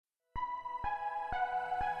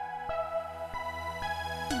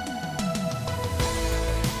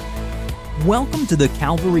Welcome to the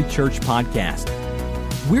Calvary Church podcast.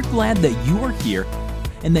 We're glad that you are here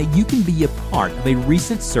and that you can be a part of a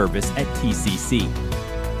recent service at TCC.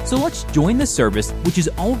 So let's join the service, which is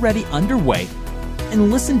already underway, and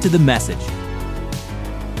listen to the message.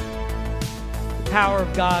 The power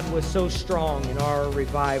of God was so strong in our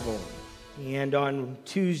revival. And on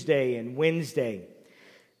Tuesday and Wednesday,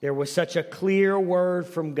 there was such a clear word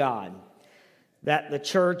from God that the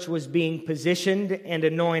church was being positioned and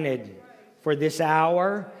anointed for this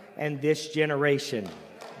hour and this generation.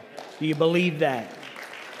 Do you believe that?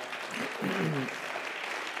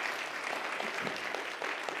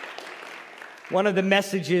 One of the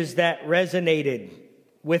messages that resonated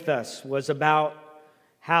with us was about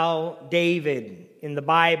how David in the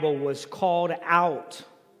Bible was called out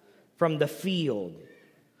from the field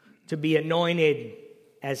to be anointed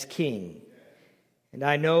as king. And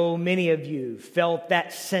I know many of you felt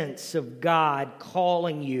that sense of God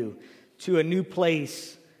calling you to a new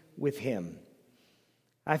place with Him.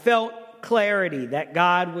 I felt clarity that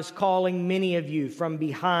God was calling many of you from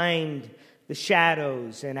behind the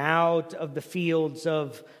shadows and out of the fields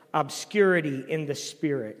of obscurity in the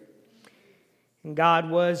Spirit. And God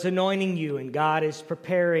was anointing you, and God is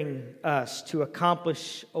preparing us to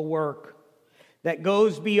accomplish a work that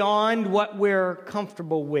goes beyond what we're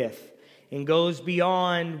comfortable with and goes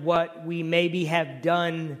beyond what we maybe have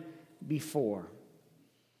done before.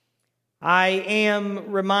 I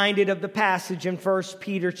am reminded of the passage in 1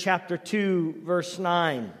 Peter chapter 2, verse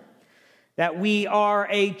 9, that we are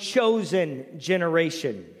a chosen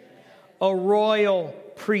generation, a royal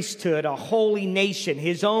priesthood, a holy nation,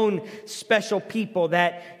 His own special people,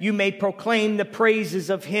 that you may proclaim the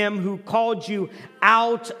praises of Him who called you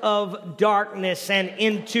out of darkness and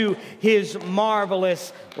into His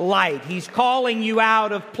marvelous light. He's calling you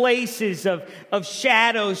out of places of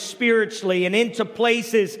shadows spiritually and into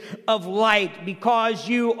places of light, because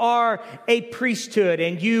you are a priesthood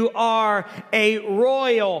and you are a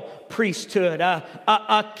royal priesthood,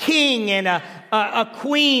 a king and a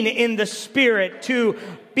queen in the Spirit, to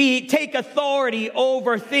take authority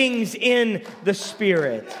over things in the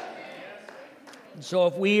Spirit. So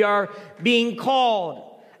if we are being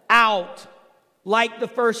called out like the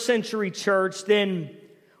first century church, then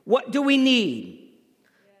what do we need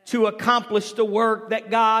to accomplish the work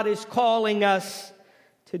that God is calling us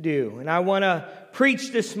to do? And I want to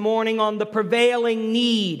preach this morning on the prevailing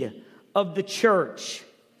need of the church.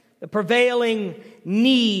 The prevailing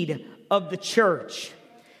need of the church.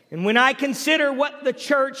 And when I consider what the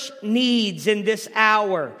church needs in this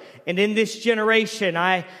hour and in this generation,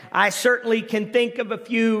 I certainly can think of a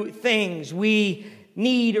few things. We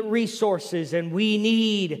need resources, and we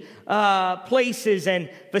need places and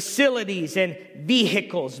facilities and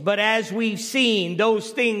vehicles. But as we've seen,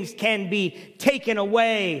 those things can be taken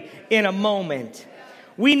away in a moment.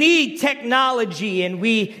 We need technology, and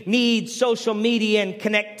we need social media and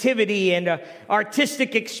connectivity and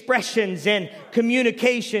artistic expressions and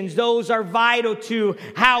communications. Those are vital to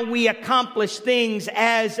how we accomplish things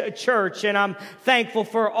as a church, and I'm thankful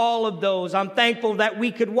for all of those. I'm thankful that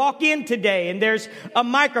we could walk in today, and there's a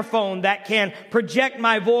microphone that can project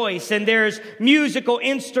my voice, and there's musical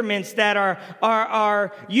instruments that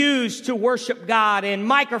are used to worship God, and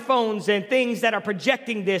microphones and things that are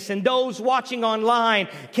projecting this, and those watching online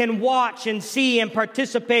can watch and see and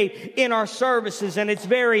participate in our services, and it's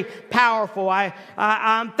very powerful.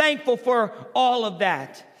 I'm thankful for all of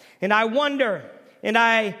that. And I wonder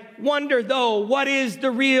though, what is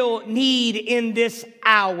the real need in this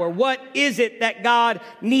hour? What is it that God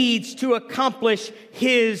needs to accomplish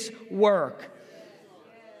His work?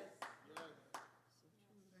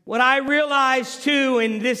 What I realize too,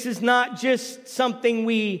 and this is not just something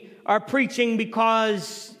we are preaching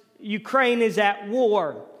because Ukraine is at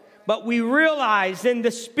war, but we realize in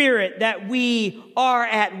the Spirit that we are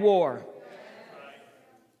at war.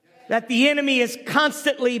 That the enemy is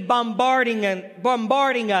constantly bombarding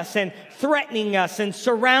us and threatening us and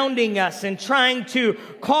surrounding us and trying to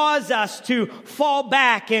cause us to fall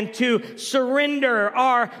back and to surrender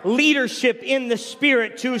our leadership in the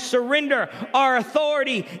Spirit, to surrender our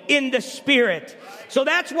authority in the Spirit. So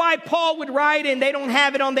that's why Paul would write, and they don't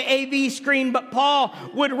have it on the AV screen, but Paul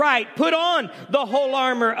would write, "Put on the whole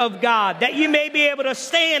armor of God, that you may be able to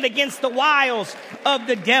stand against the wiles of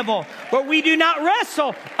the devil. For we do not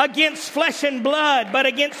wrestle against flesh and blood, but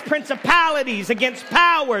against principalities, against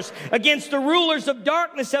powers, against the rulers of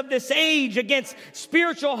darkness of this age, against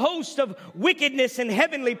spiritual hosts of wickedness in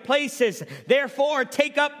heavenly places. Therefore,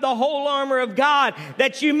 take up the whole armor of God,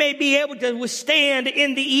 that you may be able to withstand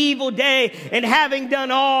in the evil day, and having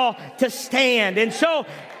done all to stand." And so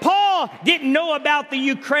Paul Paul didn't know about the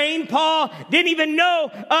Ukraine. Paul didn't even know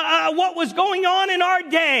what was going on in our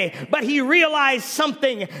day. But he realized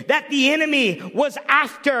something, that the enemy was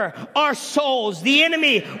after our souls. The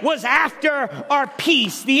enemy was after our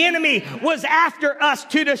peace. The enemy was after us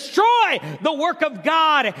to destroy the work of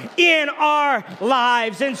God in our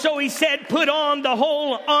lives. And so he said, put on the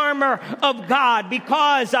whole armor of God,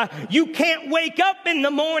 because you can't wake up in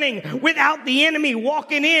the morning without the enemy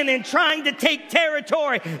walking in and trying to take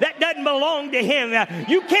territory that doesn't belong to him.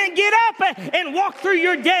 You can't get up and walk through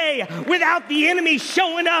your day without the enemy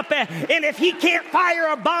showing up. And if he can't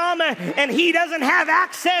fire a bomb and he doesn't have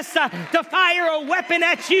access to fire a weapon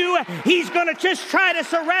at you, he's going to just try to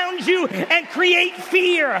surround you and create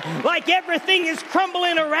fear, like everything is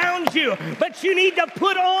crumbling around you. But you need to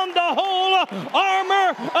put on the whole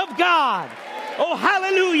armor of God. Oh,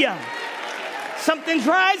 hallelujah. Something's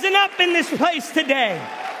rising up in this place today.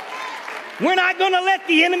 We're not going to let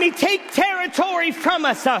the enemy take territory from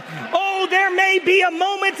us. There may be a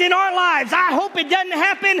moment in our lives, I hope it doesn't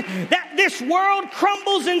happen, that this world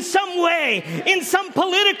crumbles in some way, in some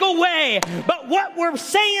political way. But what we're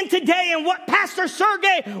saying today, and what Pastor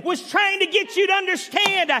Sergey was trying to get you to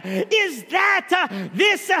understand, is that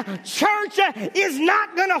this church is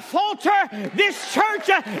not going to falter. This church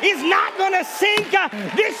is not going to sink.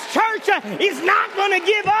 This church is not going to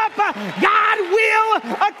give up. God will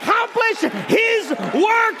accomplish his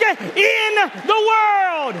work in the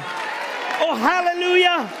world. Oh,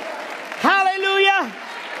 hallelujah. Hallelujah.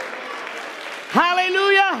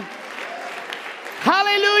 Hallelujah.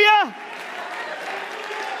 Hallelujah.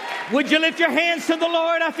 Would you lift your hands to the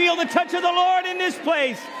Lord? I feel the touch of the Lord in this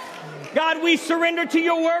place. God, we surrender to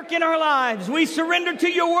your work in our lives. We surrender to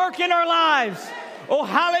your work in our lives. Oh,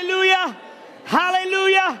 hallelujah.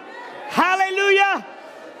 Hallelujah. Hallelujah.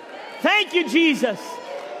 Thank you, Jesus.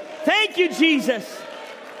 Thank you, Jesus.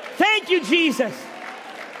 Thank you, Jesus.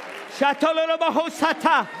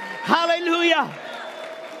 Hallelujah.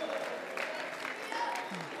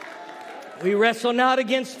 We wrestle not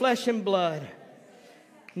against flesh and blood.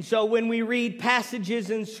 And so when we read passages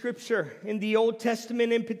in Scripture, in the Old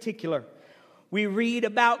Testament in particular, we read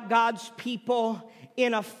about God's people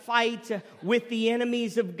in a fight with the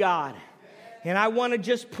enemies of God. And I want to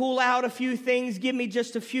just pull out a few things. Give me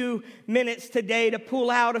just a few minutes today to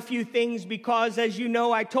pull out a few things, because as you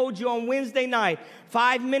know, I told you on Wednesday night,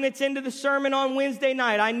 5 minutes into the sermon on Wednesday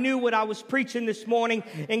night, I knew what I was preaching this morning.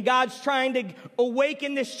 And God's trying to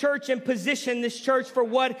awaken this church and position this church for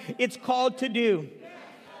what it's called to do.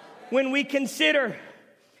 When we consider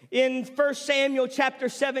in 1 Samuel chapter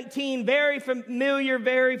 17, very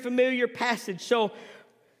familiar passage. So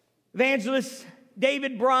evangelist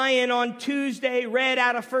David Bryan on Tuesday read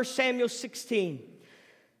out of 1 Samuel 16.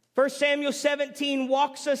 1 Samuel 17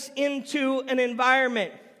 walks us into an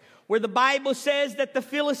environment where the Bible says that the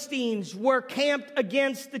Philistines were camped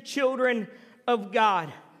against the children of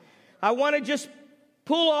God. I want to just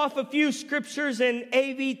pull off a few scriptures, and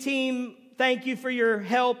AV team, thank you for your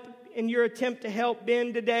help in your attempt to help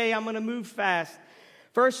Ben today. I'm going to move fast.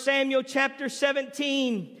 1 Samuel chapter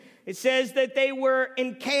 17. It says that they were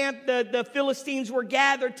encamped, the Philistines were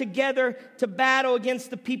gathered together to battle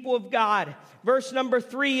against the people of God. Verse number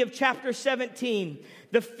 3 of chapter 17.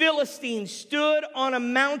 The Philistines stood on a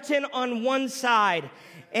mountain on one side,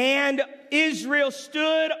 and Israel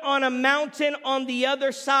stood on a mountain on the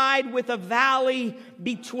other side with a valley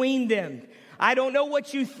between them. I don't know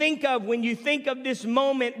what you think of when you think of this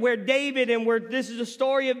moment where David, and where this is a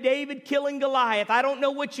story of David killing Goliath. I don't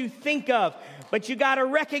know what you think of, but you got to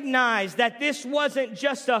recognize that this wasn't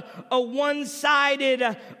just a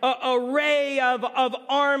one-sided array of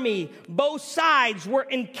army. Both sides were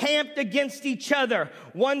encamped against each other.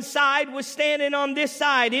 One side was standing on this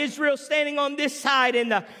side, Israel standing on this side,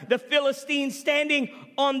 and the Philistines standing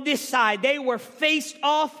on this side. They were faced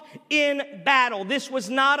off in battle. This was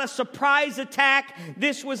not a surprise attack.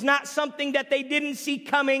 This was not something that they didn't see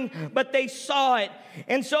coming, but they saw it.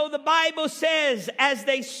 And so the Bible says, as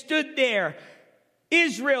they stood there,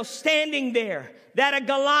 Israel standing there, that a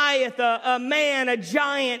Goliath, a man, a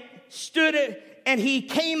giant, stood, and he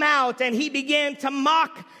came out and he began to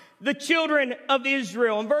mock the children of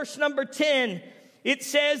Israel. In verse number 10, it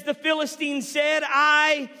says, the Philistines said,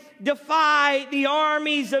 I defy the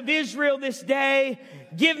armies of Israel this day.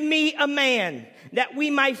 Give me a man that we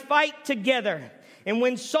might fight together. And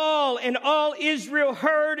when Saul and all Israel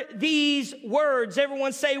heard these words,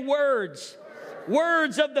 everyone say words.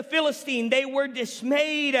 Words of the Philistine, they were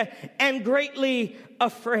dismayed and greatly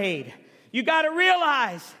afraid. You got to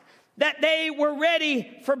realize that they were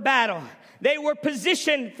ready for battle. They were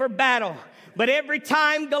positioned for battle. But every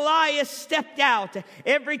time Goliath stepped out,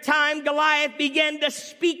 every time Goliath began to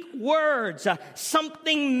speak words,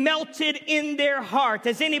 something melted in their heart.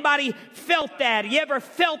 Has anybody felt that? You ever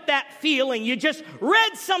felt that feeling? You just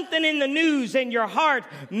read something in the news and your heart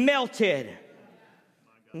melted.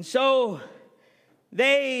 And so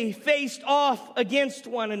they faced off against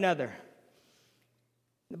one another.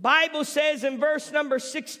 The Bible says in verse number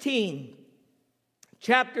 16,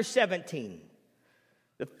 chapter 17,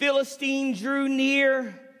 the Philistine drew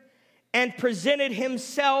near and presented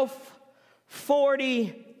himself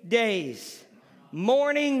 40 days,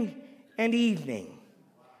 morning and evening.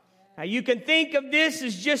 Now you can think of this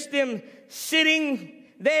as just them sitting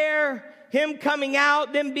there, him coming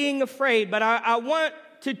out, them being afraid. But I want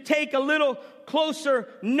to take a little closer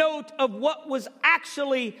note of what was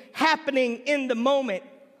actually happening in the moment. It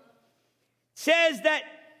says that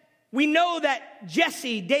we know that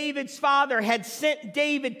Jesse, David's father, had sent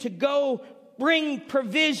David to go bring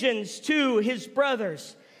provisions to his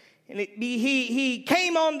brothers. And he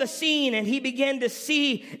came on the scene and he began to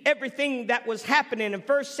see everything that was happening. In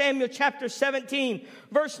 1 Samuel chapter 17,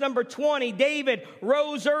 verse number 20, David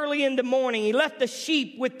rose early in the morning. He left the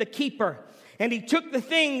sheep with the keeper. And he took the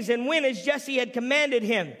things and went as Jesse had commanded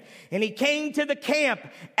him. And he came to the camp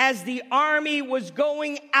as the army was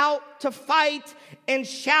going out to fight and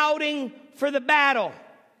shouting for the battle.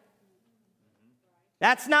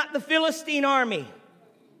 That's not the Philistine army.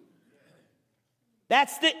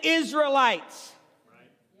 That's the Israelites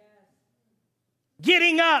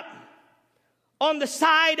getting up on the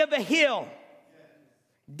side of a hill.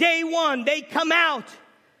 Day one, they come out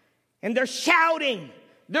and they're shouting.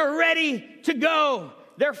 They're ready to go.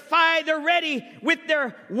 They're ready with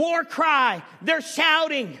their war cry. They're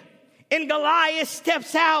shouting. And Goliath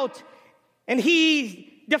steps out and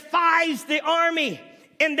he defies the army.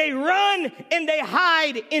 And they run and they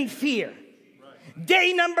hide in fear.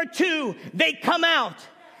 Day number 2, they come out.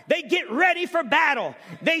 They get ready for battle.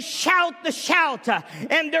 They shout the shout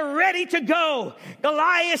and they're ready to go.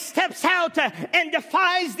 Goliath steps out and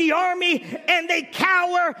defies the army and they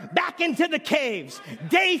cower back into the caves.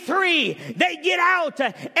 Day 3, they get out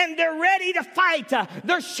and they're ready to fight.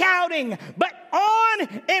 They're shouting, but on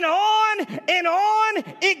and on and on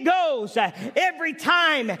it goes. Every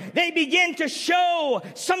time they begin to show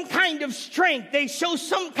some kind of strength, they show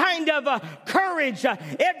some kind of courage.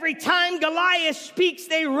 Every time Goliath speaks,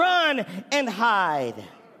 they run and hide.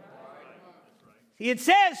 It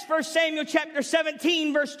says, 1 Samuel chapter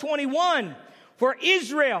 17, verse 21, for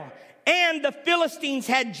Israel and the Philistines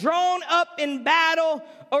had drawn up in battle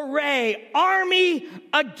array, army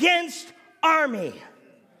against army,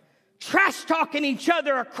 trash talking each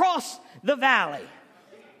other across the valley,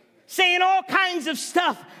 saying all kinds of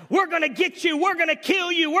stuff. We're going to get you. We're going to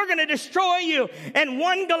kill you. We're going to destroy you. And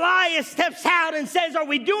one Goliath steps out and says, are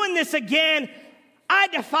we doing this again? I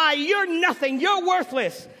defy you. You're nothing. You're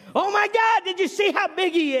worthless. Oh my God, did you see how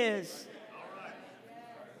big he is?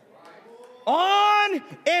 On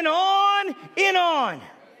and on and on.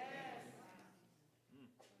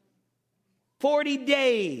 40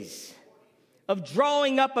 days of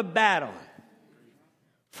drawing up a battle.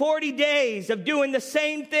 40 days of doing the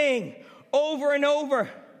same thing over and over.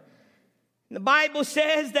 The Bible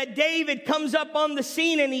says that David comes up on the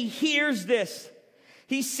scene and he hears this.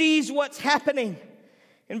 He sees what's happening.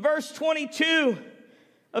 In verse 22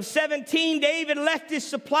 of 17, David left his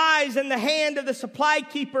supplies in the hand of the supply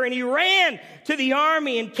keeper and he ran to the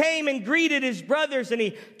army and came and greeted his brothers.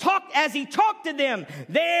 And as he talked to them,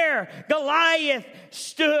 there Goliath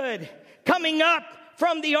stood coming up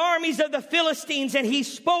from the armies of the Philistines, and he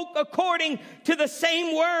spoke according to the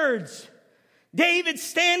same words. David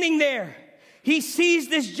standing there, he sees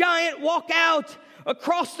this giant walk out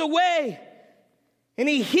across the way, and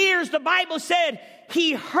he hears, the Bible said,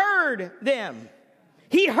 he heard them.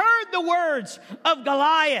 He heard the words of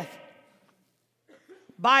Goliath.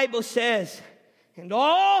 Bible says, and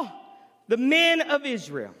all the men of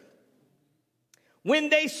Israel, when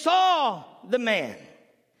they saw the man,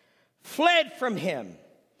 fled from him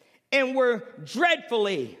and were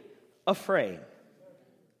dreadfully afraid.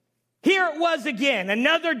 Here it was again,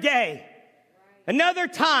 another day, another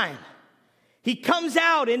time. He comes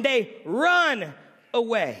out and they run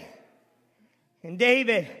away. And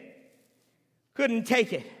David couldn't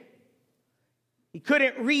take it. He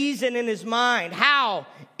couldn't reason in his mind. How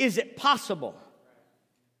is it possible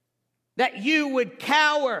that you would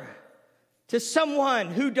cower to someone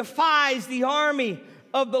who defies the army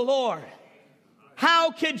of the Lord?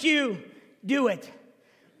 How could you do it?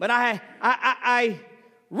 But I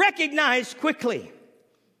recognized quickly,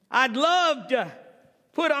 I'd love to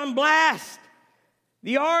put on blast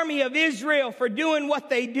the army of Israel for doing what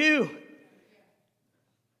they do.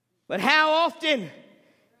 But how often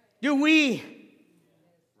do we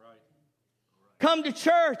come to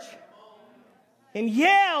church and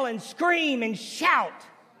yell and scream and shout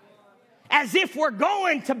as if we're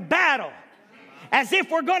going to battle, as if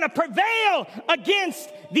we're going to prevail against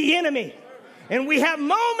the enemy? And we have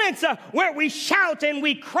moments where we shout and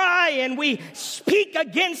we cry and we speak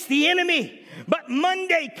against the enemy. But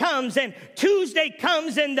Monday comes and Tuesday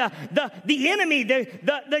comes and the enemy,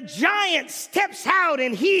 the giant steps out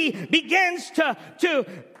and he begins to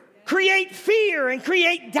create fear and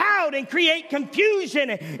create doubt and create confusion.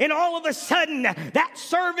 And all of a sudden, that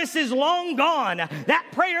service is long gone. That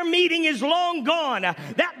prayer meeting is long gone.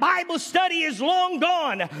 That Bible study is long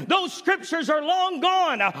gone. Those scriptures are long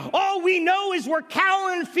gone. All we know is we're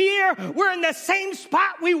cowering in fear. We're in the same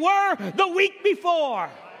spot we were the week before.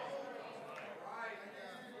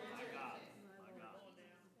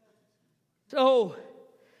 So,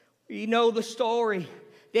 you know the story.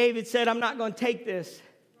 David said, I'm not going to take this.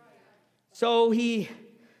 So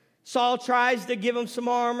Saul tries to give him some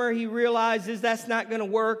armor. He realizes that's not going to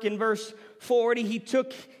work. In verse 40, he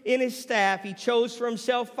took in his staff, he chose for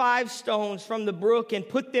himself 5 stones from the brook and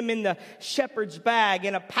put them in the shepherd's bag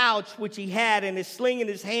in a pouch which he had and his sling in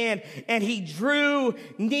his hand. And he drew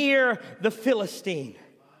near the Philistine.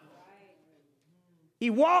 He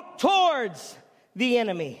walked towards the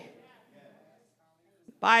enemy.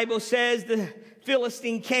 The Bible says the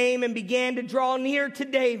Philistine came and began to draw near to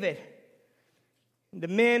David. The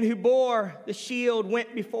men who bore the shield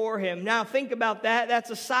went before him. Now think about that. That's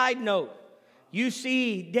a side note. You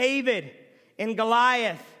see David and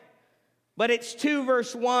Goliath, but it's 2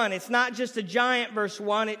 verse 1. It's not just a giant verse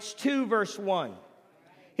 1. It's 2 verse 1.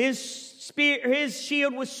 His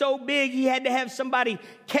shield was so big he had to have somebody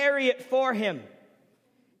carry it for him.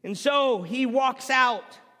 And so he walks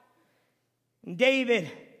out. And David,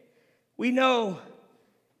 we know,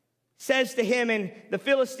 says to him, and the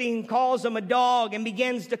Philistine calls him a dog and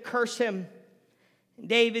begins to curse him. And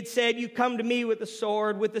David said, you come to me with a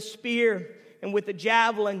sword, with a spear, and with a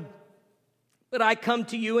javelin. But I come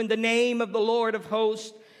to you in the name of the Lord of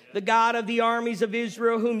hosts, the God of the armies of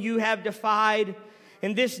Israel, whom you have defied.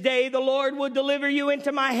 And this day the Lord will deliver you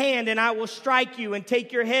into my hand, and I will strike you and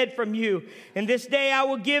take your head from you. And this day I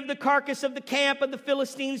will give the carcass of the camp of the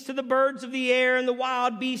Philistines to the birds of the air and the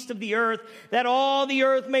wild beasts of the earth, that all the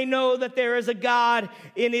earth may know that there is a God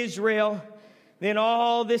in Israel. Then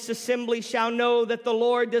all this assembly shall know that the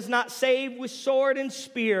Lord does not save with sword and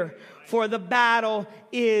spear, for the battle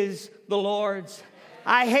is the Lord's.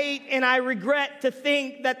 I hate and I regret to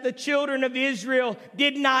think that the children of Israel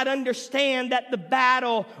did not understand that the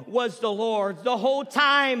battle was the Lord's. The whole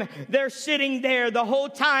time they're sitting there, the whole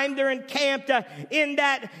time they're encamped in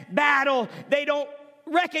that battle, they don't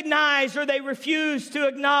recognize or they refuse to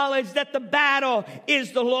acknowledge that the battle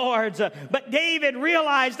is the Lord's. But David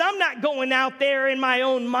realized, I'm not going out there in my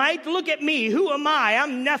own might. Look at me. Who am I?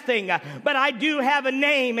 I'm nothing. But I do have a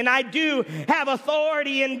name and I do have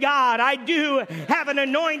authority in God. I do have an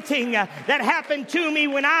anointing that happened to me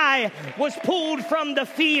when I was pulled from the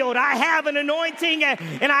field. I have an anointing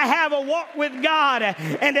and I have a walk with God.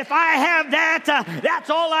 And if I have that, that's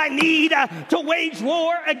all I need to wage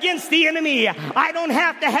war against the enemy. I don't have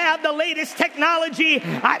to have the latest technology.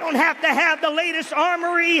 I don't have to have the latest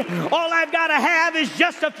armory. All I've got to have is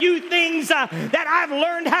just a few things that I've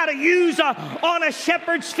learned how to use on a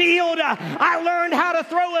shepherd's field. I learned how to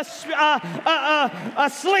throw a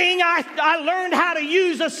sling. I learned how to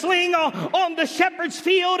use a sling on the shepherd's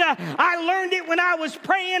field. I learned it when I was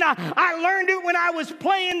praying. I learned it when I was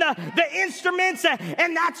playing the instruments.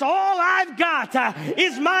 And that's all I've got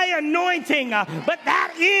is my anointing. But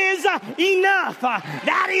that is enough.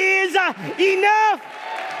 That is enough.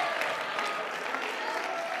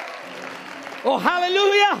 Oh,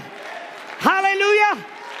 hallelujah. Hallelujah.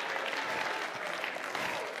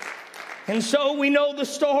 And so we know the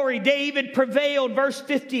story. David prevailed, verse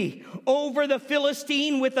 50, over the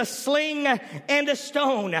Philistine with a sling and a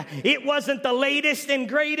stone. It wasn't the latest and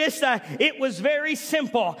greatest. It was very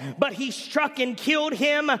simple. But he struck and killed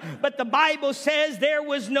him. But the Bible says there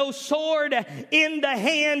was no sword in the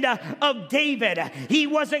hand of David. He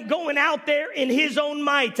wasn't going out there in his own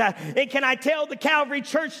might. And can I tell the Calvary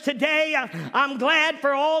Church today, I'm glad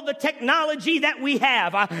for all the technology that we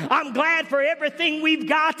have. I'm glad for everything we've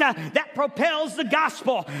got that propels the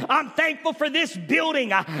gospel. I'm thankful for this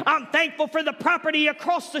building. I'm thankful for the property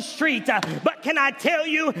across the street. But can I tell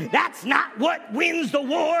you, that's not what wins the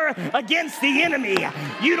war against the enemy.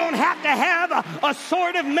 You don't have to have a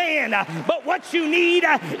sword of man, but what you need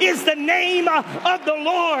is the name of the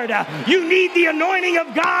Lord. You need the anointing of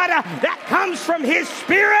God that comes from His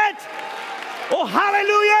Spirit. Oh,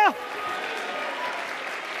 hallelujah.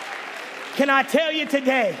 Can I tell you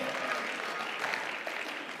today,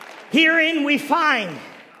 herein we find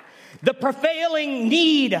the prevailing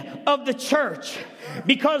need of the church.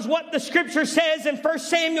 Because what the scripture says in 1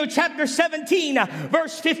 Samuel chapter 17,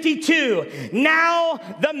 verse 52, now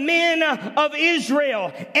the men of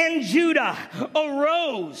Israel and Judah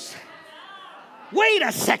arose. Wait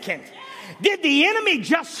a second. Did the enemy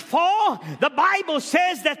just fall? The Bible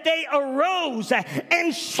says that they arose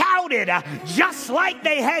and shouted just like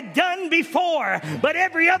they had done before. But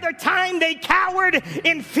every other time they cowered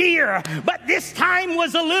in fear. But this time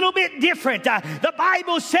was a little bit different. The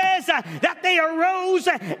Bible says that they arose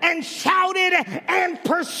and shouted and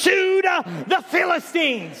pursued the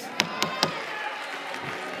Philistines.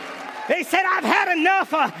 They said, I've had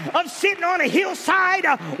enough of sitting on a hillside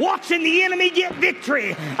watching the enemy get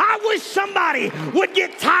victory. I wish somebody would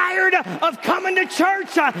get tired of coming to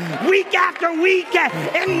church week after week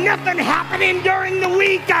and nothing happening during the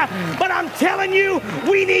week. But I'm telling you,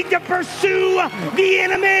 we need to pursue the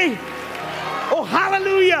enemy. Oh,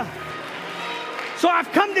 hallelujah. So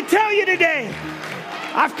I've come to tell you today,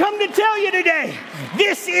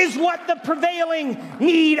 this is what the prevailing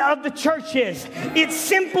need of the church is. It's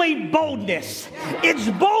simply boldness. It's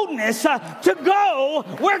boldness to go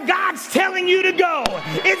where God's telling you to go.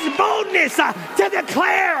 It's boldness to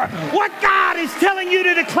declare what God is telling you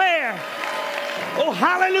to declare. Oh,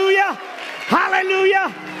 hallelujah, hallelujah,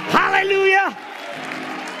 hallelujah.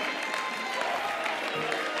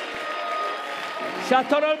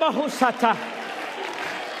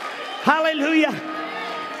 Hallelujah.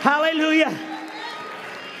 Hallelujah.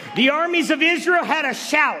 The armies of Israel had a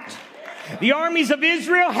shout. The armies of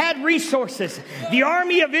Israel had resources. The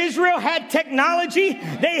army of Israel had technology.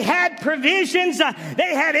 They had provisions.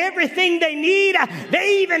 They had everything they need.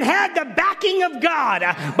 They even had the backing of God.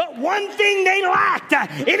 But one thing they lacked,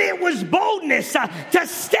 and it was boldness to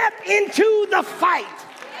step into the fight.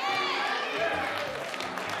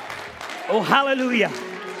 Oh, hallelujah.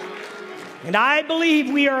 And I believe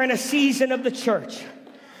we are in a season of the church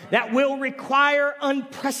that will require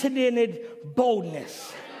unprecedented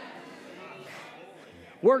boldness.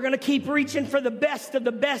 We're going to keep reaching for the best of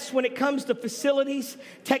the best when it comes to facilities,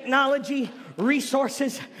 technology,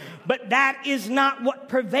 resources, but that is not what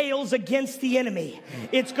prevails against the enemy.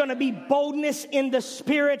 It's going to be boldness in the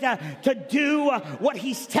Spirit to do what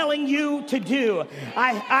He's telling you to do.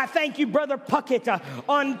 I thank you, Brother Puckett.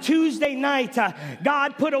 On Tuesday night,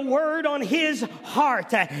 God put a word on his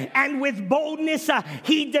heart, and with boldness,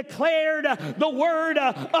 he declared the word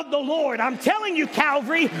of the Lord. I'm telling you,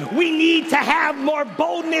 Calvary, we need to have more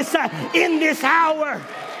boldness in this hour.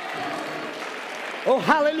 Oh,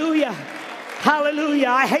 hallelujah. Hallelujah.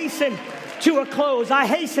 I hasten to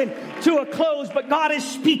a close. But God is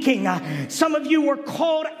speaking. Some of you were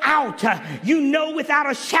called out. You know without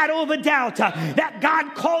a shadow of a doubt that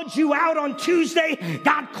God called you out on Tuesday.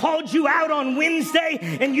 God called you out on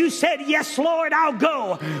Wednesday. And you said, yes, Lord, I'll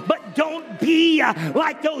go. But don't be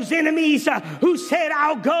like those enemies who said,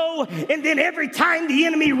 I'll go. And then every time the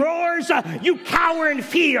enemy roars, you cower in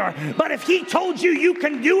fear. But if He told you you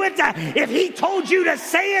can do it, if He told you to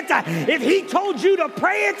say it, if He told you to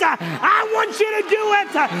pray it, I want you to do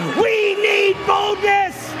it. We need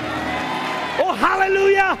boldness. Oh,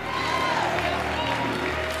 hallelujah.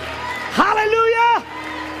 Hallelujah.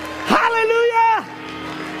 Hallelujah.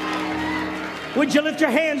 Would you lift your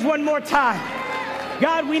hands one more time?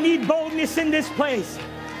 God, we need boldness in this place.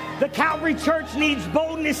 The Calvary Church needs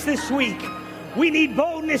boldness this week. We need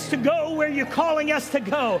boldness to go where you're calling us to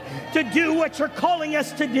go, to do what you're calling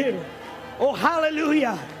us to do. Oh,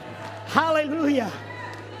 hallelujah. Hallelujah.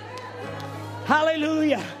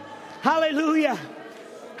 Hallelujah. Hallelujah.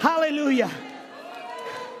 Hallelujah.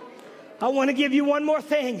 I want to give you one more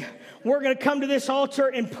thing. We're going to come to this altar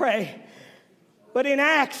and pray. But in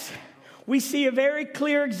Acts, we see a very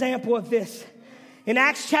clear example of this. In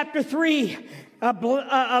Acts chapter 3,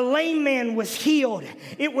 a lame man was healed.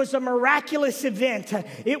 It was a miraculous event.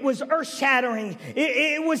 It was earth-shattering.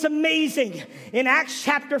 It was amazing. In Acts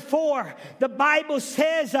chapter 4, the Bible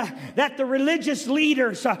says that the religious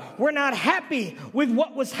leaders were not happy with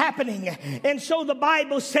what was happening. And so the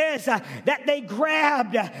Bible says that they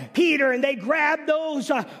grabbed Peter and they grabbed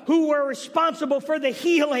those who were responsible for the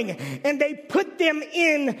healing, and they put them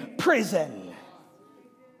in prison.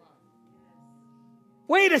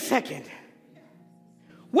 Wait a second.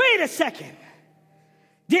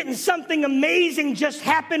 Didn't something amazing just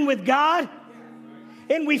happen with God?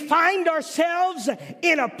 And we find ourselves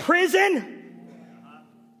in a prison?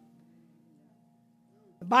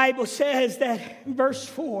 The Bible says that in verse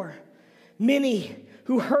 4, many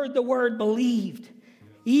who heard the word believed.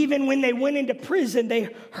 Even when they went into prison,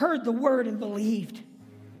 they heard the word and believed.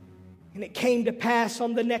 And it came to pass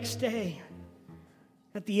on the next day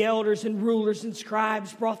that the elders and rulers and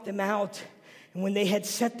scribes brought them out. And when they had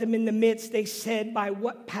set them in the midst, they said, by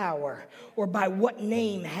what power or by what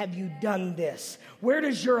name have you done this? Where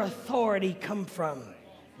does your authority come from?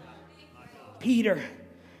 Peter,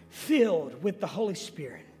 filled with the Holy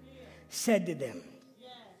Spirit, said to them,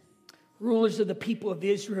 rulers of the people of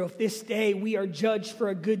Israel, if this day we are judged for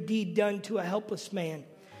a good deed done to a helpless man,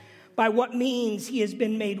 by what means he has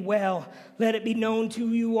been made well, let it be known to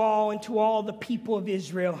you all and to all the people of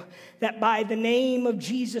Israel that by the name of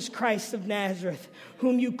Jesus Christ of Nazareth,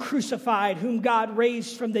 whom you crucified, whom God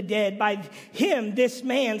raised from the dead, by him this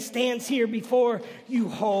man stands here before you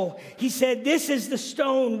whole. He said, this is the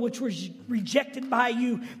stone which was rejected by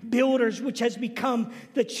you builders, which has become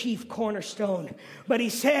the chief cornerstone. But he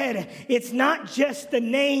said, it's not just the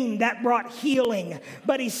name that brought healing,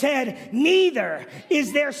 but he said, neither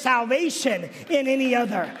is there salvation in any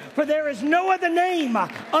other. For there is no other name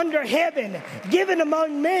under heaven given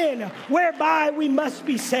among men whereby we must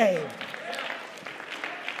be saved.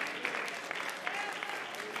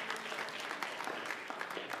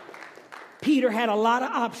 Peter had a lot of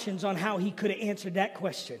options on how he could have answered that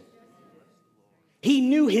question. He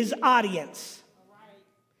knew his audience.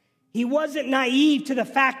 He wasn't naive to the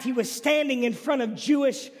fact he was standing in front of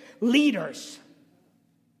Jewish leaders.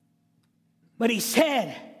 But he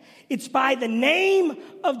said, it's by the name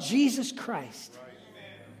of Jesus Christ.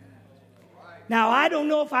 Now, I don't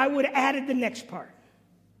know if I would have added the next part.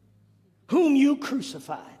 Whom you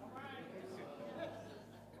crucified.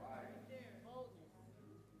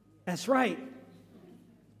 That's right.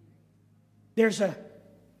 There's a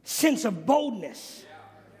sense of boldness.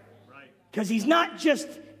 Because he's not just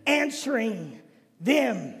answering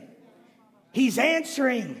them. He's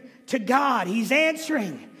answering to God. He's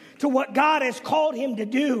answering to what God has called him to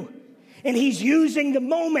do. And he's using the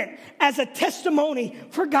moment as a testimony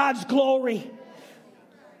for God's glory.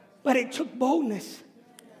 But it took boldness.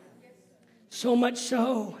 So much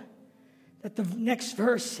so that the next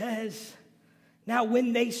verse says, now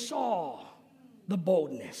when they saw the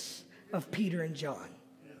boldness of Peter and John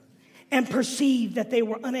and perceived that they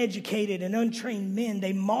were uneducated and untrained men,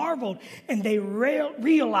 they marveled and they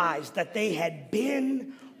realized that they had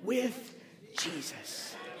been with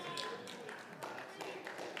Jesus.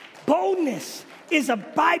 Boldness is a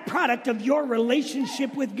byproduct of your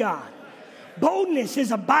relationship with God. Boldness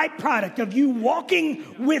is a byproduct of you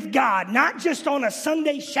walking with God, not just on a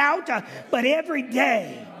Sunday shout, but every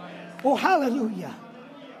day. Oh, hallelujah.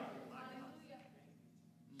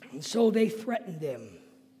 And so they threatened them.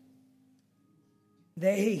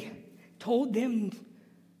 They told them,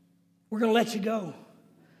 we're going to let you go.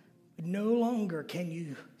 But no longer can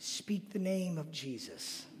you speak the name of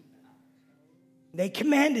Jesus. They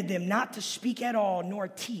commanded them not to speak at all, nor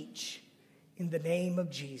teach in the name of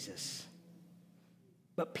Jesus.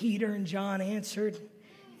 But Peter and John answered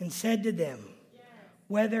and said to them,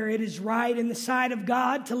 whether it is right in the sight of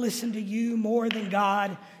God to listen to you more than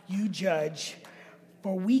God, you judge.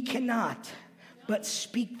 For we cannot but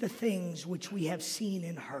speak the things which we have seen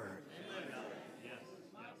and heard.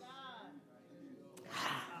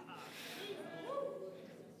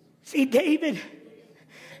 See, David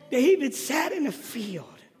sat in a field.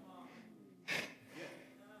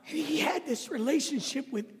 And he had this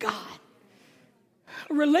relationship with God.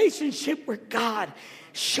 A relationship where God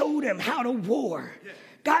showed him how to war.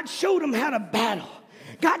 God showed him how to battle.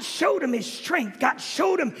 God showed him his strength. God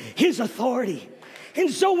showed him his authority. And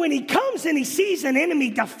so when he comes and he sees an enemy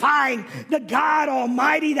defying the God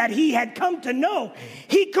Almighty that he had come to know,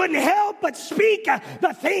 he couldn't help but speak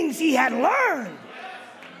the things he had learned.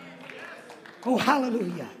 Oh,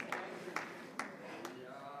 hallelujah.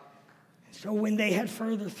 So when they had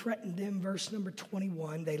further threatened them, verse number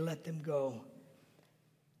 21, they let them go.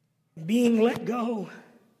 Being let go,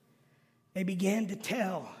 they began to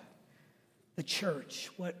tell the church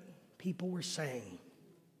what people were saying.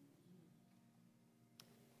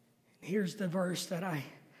 Here's the verse that I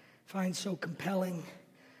find so compelling.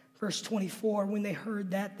 Verse 24, when they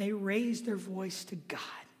heard that, they raised their voice to God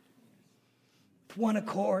with one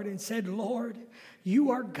accord and said, Lord,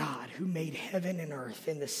 you are God who made heaven and earth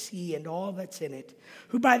and the sea and all that's in it,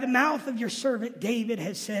 who by the mouth of your servant David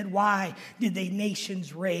has said, why did the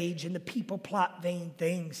nations rage and the people plot vain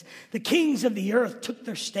things? The kings of the earth took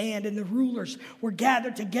their stand and the rulers were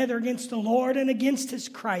gathered together against the Lord and against his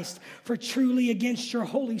Christ. For truly against your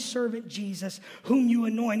holy servant Jesus, whom you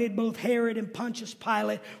anointed, both Herod and Pontius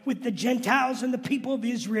Pilate, with the Gentiles and the people of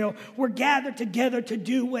Israel, were gathered together to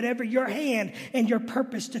do whatever your hand and your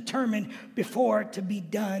purpose determined before to be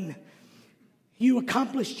done. You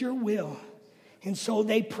accomplished your will. And so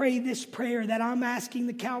they pray this prayer that I'm asking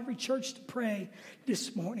the Calvary Church to pray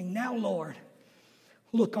this morning. Now, Lord,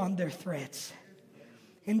 look on their threats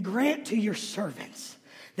and grant to your servants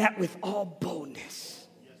that with all boldness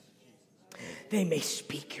they may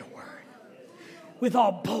speak your word. With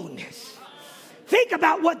all boldness. Think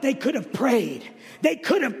about what they could have prayed. They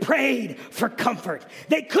could have prayed for comfort.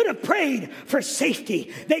 They could have prayed for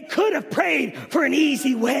safety. They could have prayed for an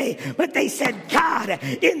easy way. But they said, God,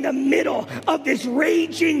 in the middle of this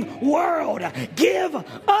raging world, give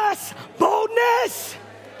us boldness.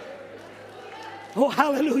 Oh,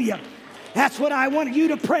 hallelujah. That's what I want you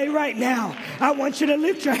to pray right now. I want you to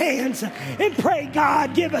lift your hands and pray,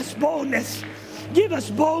 God, give us boldness. Give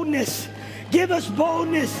us boldness. Give us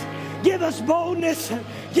boldness. Give us boldness.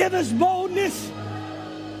 Give us boldness.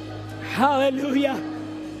 Hallelujah.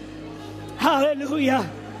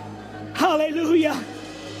 Hallelujah. Hallelujah.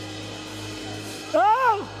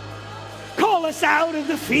 Oh, call us out of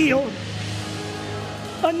the field.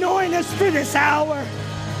 Anoint us for this hour.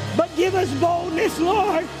 But give us boldness,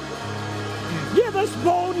 Lord. Give us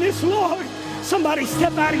boldness, Lord. Somebody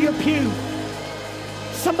step out of your pew.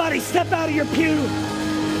 Somebody step out of your pew.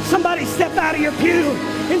 Somebody step out of your pew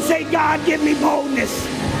and say, God, give me boldness.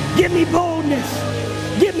 Give me boldness.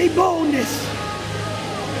 Give me boldness.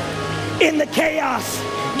 In the chaos,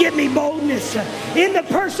 give me boldness. In the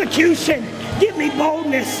persecution, give me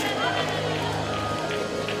boldness.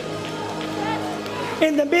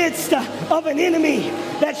 In the midst of an enemy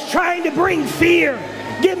that's trying to bring fear,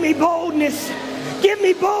 give me boldness. Give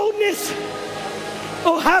me boldness.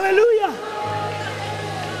 Oh, hallelujah.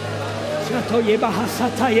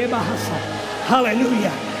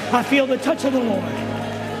 Hallelujah. I feel the touch of the Lord.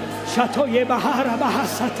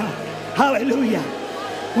 Hallelujah.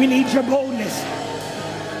 We need your boldness.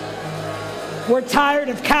 We're tired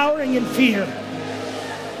of cowering in fear.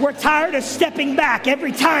 We're tired of stepping back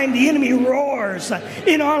every time the enemy roars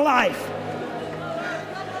in our life.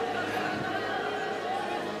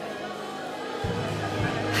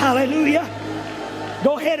 Hallelujah.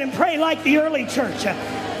 Go ahead and pray like the early church.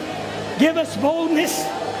 Give us boldness.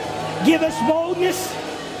 Give us boldness.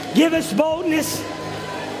 Give us boldness.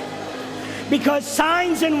 Because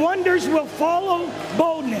signs and wonders will follow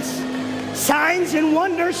boldness. Signs and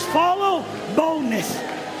wonders follow boldness.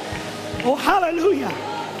 Oh, hallelujah.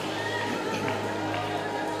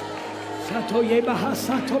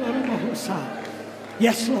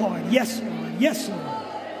 Yes, Lord. Yes, Lord. Yes, Lord.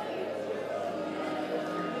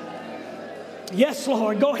 Yes,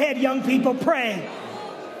 Lord. Go ahead, young people. Pray.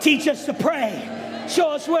 Teach us to pray. Show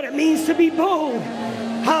us what it means to be bold.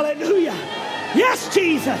 Hallelujah. Yes,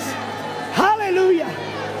 Jesus. Hallelujah.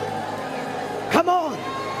 Come on.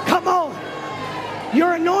 Come on.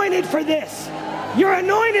 You're anointed for this. You're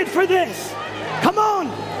anointed for this. Come on.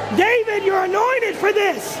 David, you're anointed for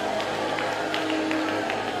this.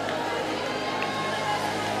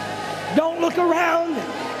 Don't look around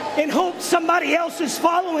and hope somebody else is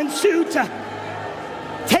following suit.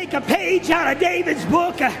 Take a page out of David's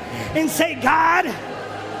book and say, God,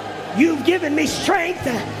 you've given me strength.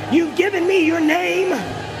 You've given me your name.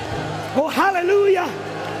 Oh, hallelujah.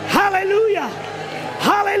 Hallelujah.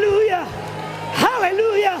 Hallelujah.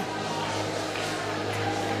 Hallelujah.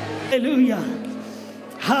 Hallelujah.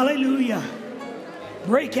 Hallelujah.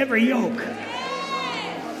 Break every yoke.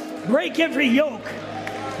 Break every yoke.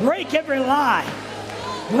 Break every lie.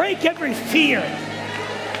 Break every fear.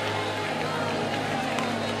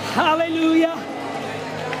 Hallelujah.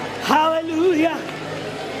 Hallelujah.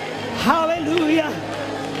 Hallelujah.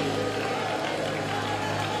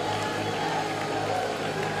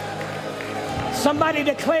 Somebody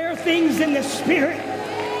declare things in the Spirit.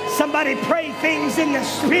 Somebody pray things in the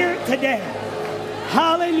Spirit today.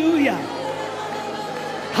 Hallelujah.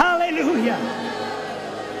 Hallelujah.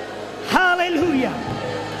 Hallelujah.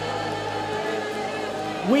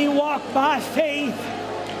 We walk by faith.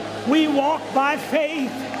 We walk by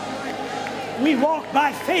faith. We walk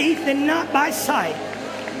by faith and not by sight.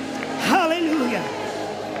 Hallelujah.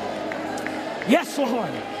 Yes,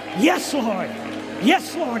 Lord. Yes, Lord.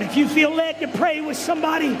 Yes, Lord. If you feel led to pray with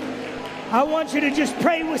somebody, I want you to just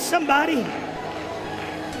pray with somebody.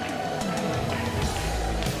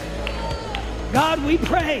 God, we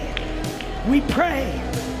pray. We pray.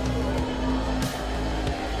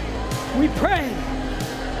 We pray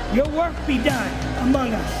your work be done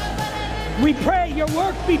among us. We pray your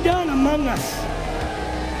work be done among us.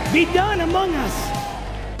 Be done among us.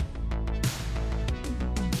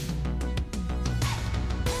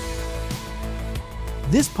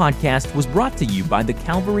 This podcast was brought to you by the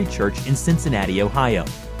Calvary Church in Cincinnati, Ohio.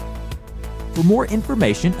 For more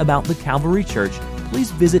information about the Calvary Church,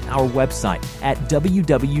 please visit our website at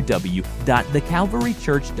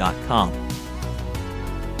www.thecalvarychurch.com.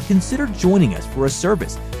 Consider joining us for a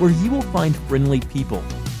service where you will find friendly people,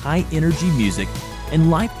 high-energy music,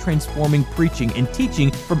 and life-transforming preaching and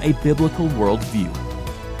teaching from a biblical worldview.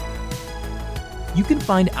 You can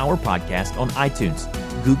find our podcast on iTunes,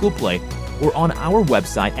 Google Play, or on our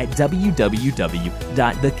website at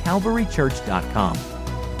www.thecalvarychurch.com.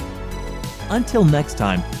 Until next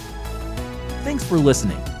time, thanks for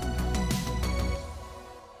listening.